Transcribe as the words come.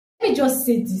me just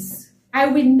say this. I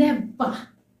will never,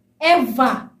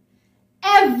 ever,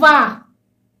 ever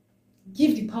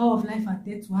give the power of life and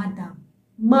death to Adam.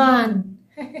 Man.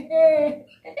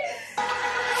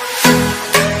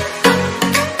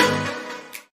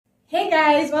 Hey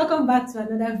guys, welcome back to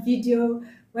another video.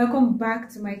 Welcome back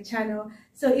to my channel.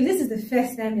 So if this is the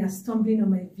first time you are stumbling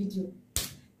on my video,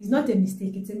 it's not a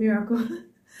mistake, it's a miracle.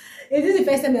 If this is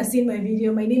the first time you are seeing my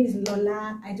video, my name is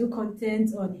Lola. I do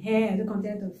content on hair, I do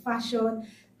content on fashion,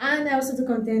 and I also do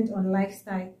content on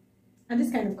lifestyle and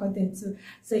this kind of content too.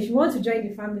 So if you want to join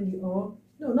the family, or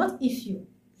no, not if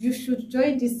you should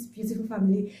join this beautiful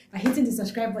family by hitting the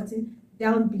subscribe button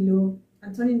down below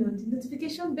and turning on the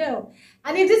notification bell.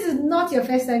 And if this is not your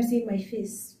first time seeing my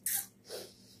face,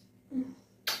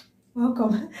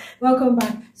 welcome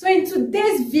back. So in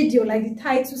today's video, like the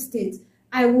title states,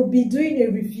 I will be doing a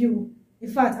review. In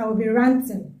fact, I will be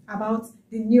ranting about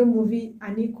the new movie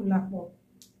ANIKULAPO.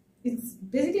 It's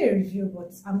basically a review,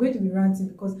 but I'm going to be ranting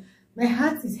because my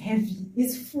heart is heavy,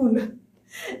 it's full.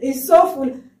 It's so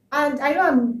full. And I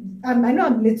know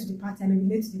I'm late to the party, I may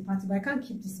be late to the party, but I can't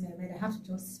keep this in my mind. I have to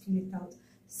just spill it out.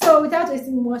 So without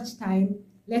wasting much time,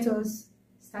 let us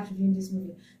start reviewing this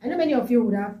movie. I know many of you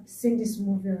would have seen this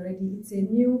movie already. It's a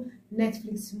new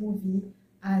Netflix movie,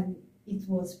 and it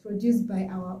was produced by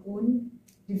our own,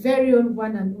 the very own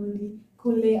one and only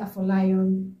Kunle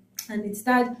Afolayan, and it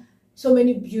starred so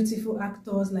many beautiful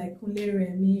actors like Kunle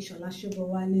Remi, Sola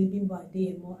Sobowale, Bimbo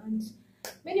Ademoye, and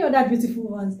many other beautiful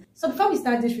ones. So before we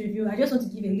start this review, I just want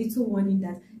to give a little warning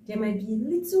that there might be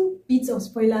little bits of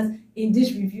spoilers in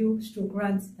this review stroke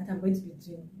rant that I'm going to be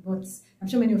doing, but I'm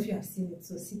sure many of you have seen it,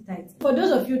 so sit tight. For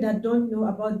those of you that don't know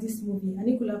about this movie,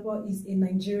 ANIKULAPO is a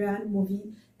Nigerian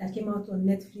movie that came out on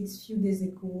Netflix a few days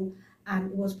ago,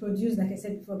 and it was produced, like I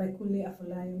said before, by Kunle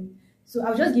Afolayan. So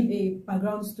I'll just give a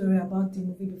background story about the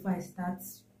movie before I start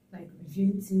like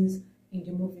reviewing things in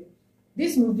the movie.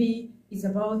 This movie is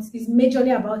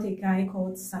majorly about a guy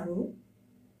called Saro.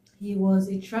 He was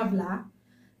a traveling.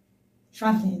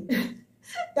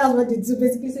 That's what they do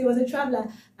basically. So he was a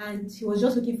traveler, and he was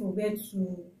just looking for where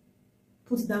to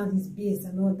put down his base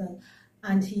and all that.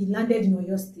 And he landed in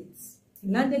Oyo State. He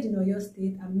landed in Oyo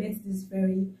State and met this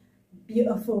very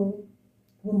beautiful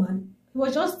woman. He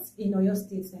was just in Oyo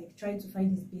State, like trying to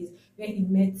find his base, where he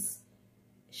met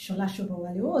Sola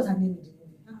Sobowale. What was her name in the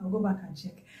movie? I'll go back and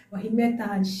check. But he met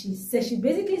her, and she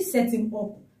basically set him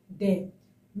up there,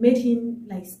 made him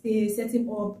like stay, set him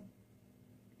up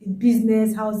in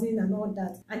business, housing, and all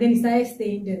that. And then he started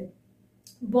staying there.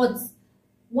 But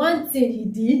one thing he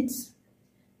did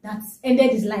that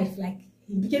ended his life, like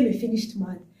he became a finished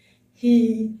man.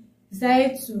 He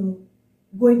decided to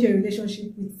go into a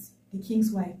relationship with the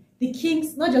king's wife. The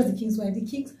king's, not just the king's wife, the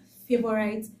king's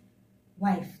favorite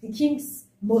wife, the king's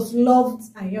most loved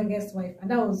and youngest wife. And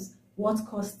that was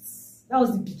that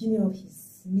was the beginning of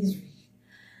his misery.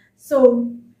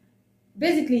 So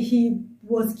basically he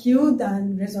was killed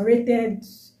and resurrected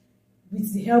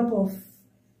with the help of,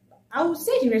 I would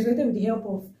say he resurrected with the help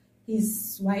of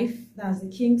his wife, that's the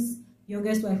king's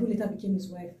youngest wife, who later became his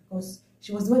wife, because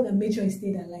she was the one that made sure he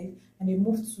stayed alive, and they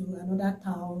moved to another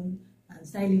town and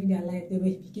started living their life there, where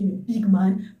he became a big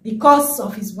man because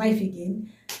of his wife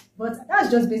again. But that's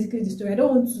just basically the story. I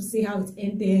don't want to say how it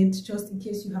ended, just in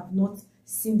case you have not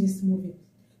seen this movie.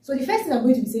 So the first thing I'm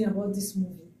going to be saying about this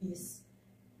movie is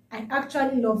I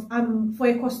actually love, for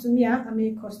a costumier, I'm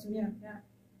a costumier, yeah,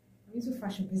 I'm into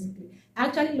fashion basically. I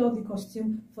actually love the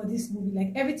costume for this movie.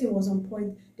 Like everything was on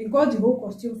point. They got the whole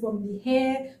costume, from the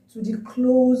hair to the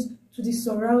clothes to the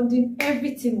surrounding,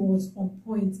 everything was on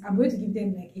point. I'm going to give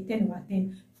them like a 10 over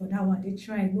 10 for that one. They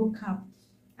tried, no cap.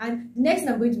 And the next thing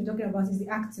I'm going to be talking about is the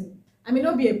acting. I may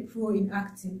not be a pro in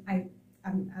acting. I'm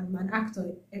an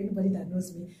actor, everybody that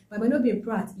knows me, but I may not be a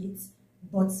pro at it.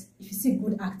 But if you see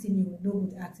good acting, you will know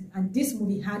good acting. And this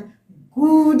movie had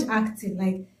good acting.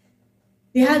 Like,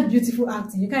 they had beautiful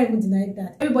acting. You can't even deny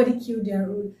that. Everybody killed their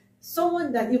role.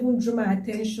 Someone that even drew my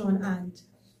attention and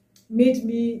made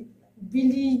me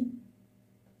really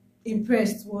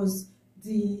impressed was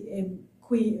the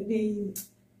queen,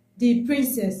 the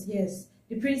princess. Yes,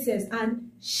 the princess. And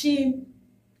she,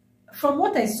 from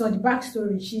what I saw, the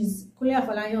backstory, she's Kunle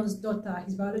Afolayan's daughter,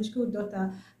 his biological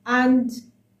daughter. And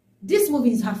this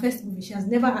movie is her first movie. She has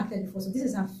never acted before, so this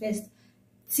is her first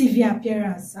TV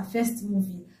appearance, her first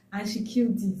movie, and she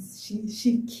killed this.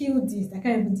 She killed this. I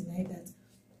can't even deny that.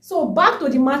 So back to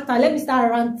the matter. Let me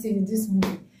start ranting in this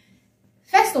movie.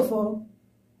 First of all,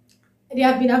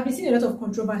 I've been seeing a lot of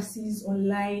controversies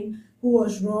online. Who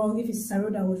was wrong? If it's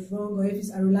Saro that was wrong, or if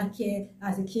it's Arulake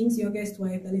as the king's youngest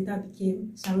wife that later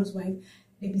became Saro's wife.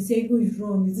 they've been saying who is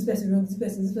wrong, is this person wrong, is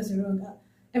this person wrong.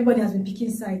 Everybody has been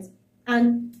picking sides.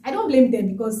 And I don't blame them,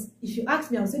 because if you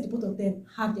ask me, I'll say the both of them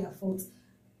have their faults.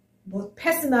 But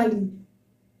personally,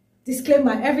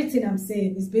 disclaimer, everything I'm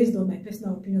saying is based on my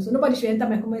personal opinion. So nobody should enter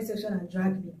my comment section and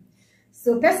drag me.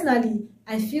 So personally,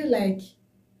 I feel like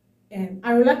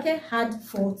Arolake had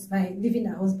faults by leaving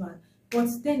her husband. But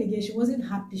then again, she wasn't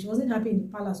happy. She wasn't happy in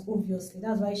the palace, obviously.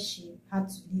 That's why she had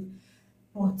to leave.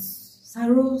 But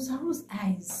Saro's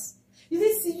eyes.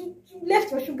 You see, you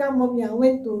left your sugar mommy and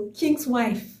went to King's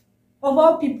wife, of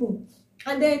all people.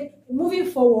 And then, moving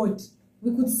forward,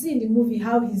 we could see in the movie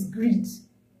how his greed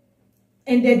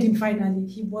ended him finally.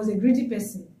 He was a greedy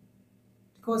person.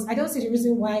 Because I don't see the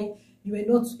reason why you were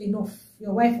not enough.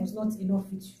 Your wife was not enough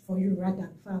for you,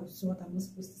 rather. That's what I'm not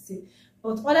supposed to say.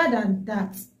 But other than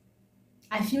that,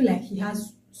 I feel like he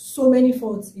has so many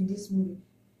faults in this movie.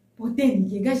 But then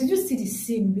again, guys, did you see the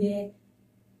scene where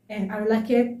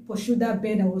Arolake pursued that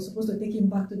bear that was supposed to take him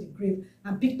back to the grave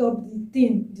and picked up the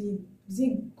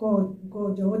thing, God,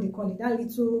 or what they call it, that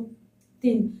little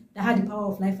thing that had the power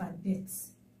of life and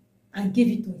death, and gave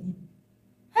it to him?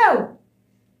 Hell,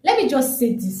 let me just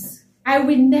say this. I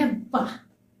will never,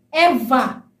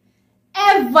 ever,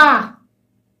 ever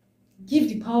give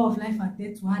the power of life and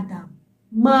death to Adam.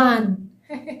 Man.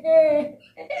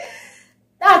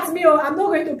 That's me. I'm not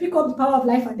going to pick up the power of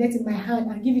life and death in my hand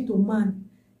and give it to a man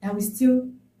that will still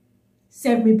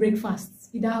serve me breakfast,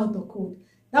 either hot or cold.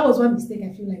 That was one mistake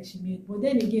I feel like she made. But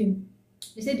then again,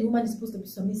 they said the woman is supposed to be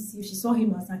submissive. She saw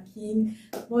him as a king.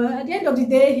 But at the end of the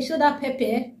day, he showed her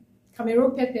pepper,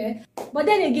 Cameroon pepper. But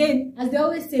then again, as they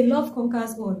always say, love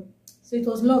conquers all. So it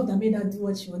was love that made her do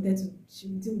what she wanted to. She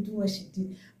didn't do what she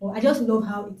did. But I just love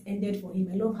how it ended for him.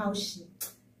 I love how she...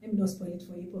 Let me not spoil it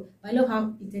for you, but I love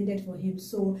how it ended for him.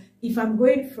 So if I'm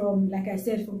going from, like I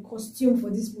said, from costume for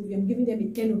this movie, I'm giving them a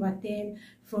 10/10.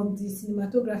 From the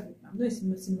cinematography, I'm not a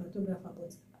cinematographer,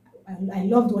 but I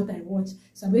loved what I watched,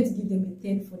 so I'm going to give them a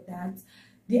 10 for that.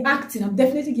 The acting, I'm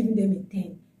definitely giving them a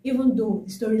 10, even though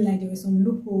the storyline, there were some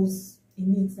loopholes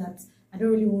in it that I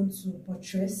don't really want to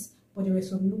buttress, but there were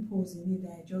some loopholes in it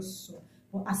that I just saw.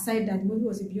 But aside that, the movie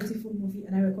was a beautiful movie,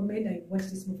 and I recommend that you watch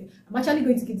this movie. I'm actually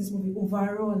going to give this movie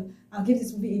overall, I'll give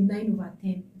this movie a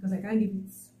 9/10, because I can't give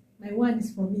it, my one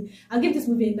is for me. I'll give this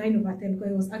movie a 9/10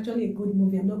 because it was actually a good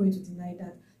movie. I'm not going to deny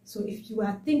that. So if you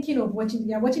are thinking of watching,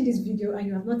 you are watching this video and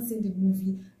you have not seen the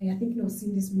movie, and you're thinking of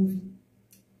seeing this movie,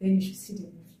 then you should see the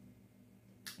movie.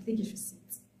 I think you should see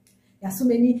it. There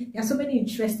are so many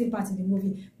interesting parts in the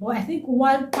movie. But I think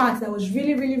one part that was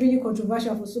really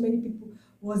controversial for so many people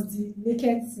was the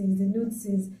naked scenes, the nude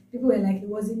scenes. People were like, it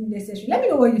wasn't necessary. Let me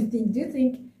know what you think. Do you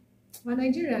think, for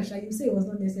Nigerian, shall you say it was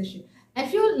not necessary? I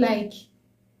feel like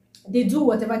they do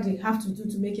whatever they have to do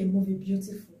to make a movie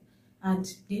beautiful, and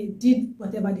they did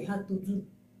whatever they had to do.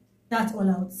 That's all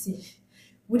I would say.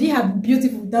 Would it have been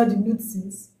beautiful without the nude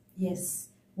scenes? Yes.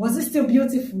 Was it still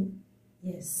beautiful?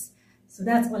 Yes. So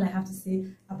that's all I have to say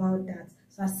about that.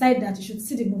 So aside that, you should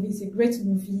see the movie. It's a great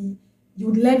movie. You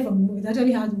would learn from the movie. It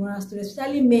actually has moral story,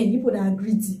 especially men, people that are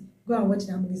greedy. Go and watch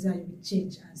that movie so you will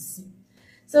change and see.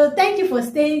 So thank you for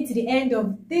staying to the end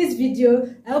of this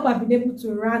video. I hope I've been able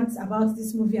to rant about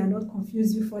this movie and not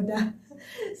confuse you further.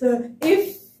 So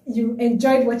if you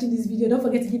enjoyed watching this video, don't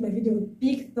forget to give my video a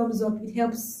big thumbs up. It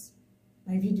helps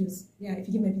my videos. Yeah, if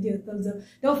you give my video a thumbs up.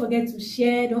 Don't forget to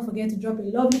share. Don't forget to drop a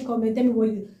lovely comment. Tell me what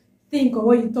you think or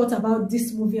what you thought about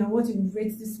this movie and what you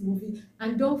rate this movie.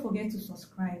 And don't forget to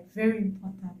subscribe. Very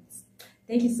important.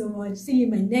 Thank you so much. See you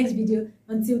in my next video.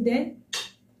 Until then,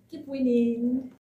 keep winning.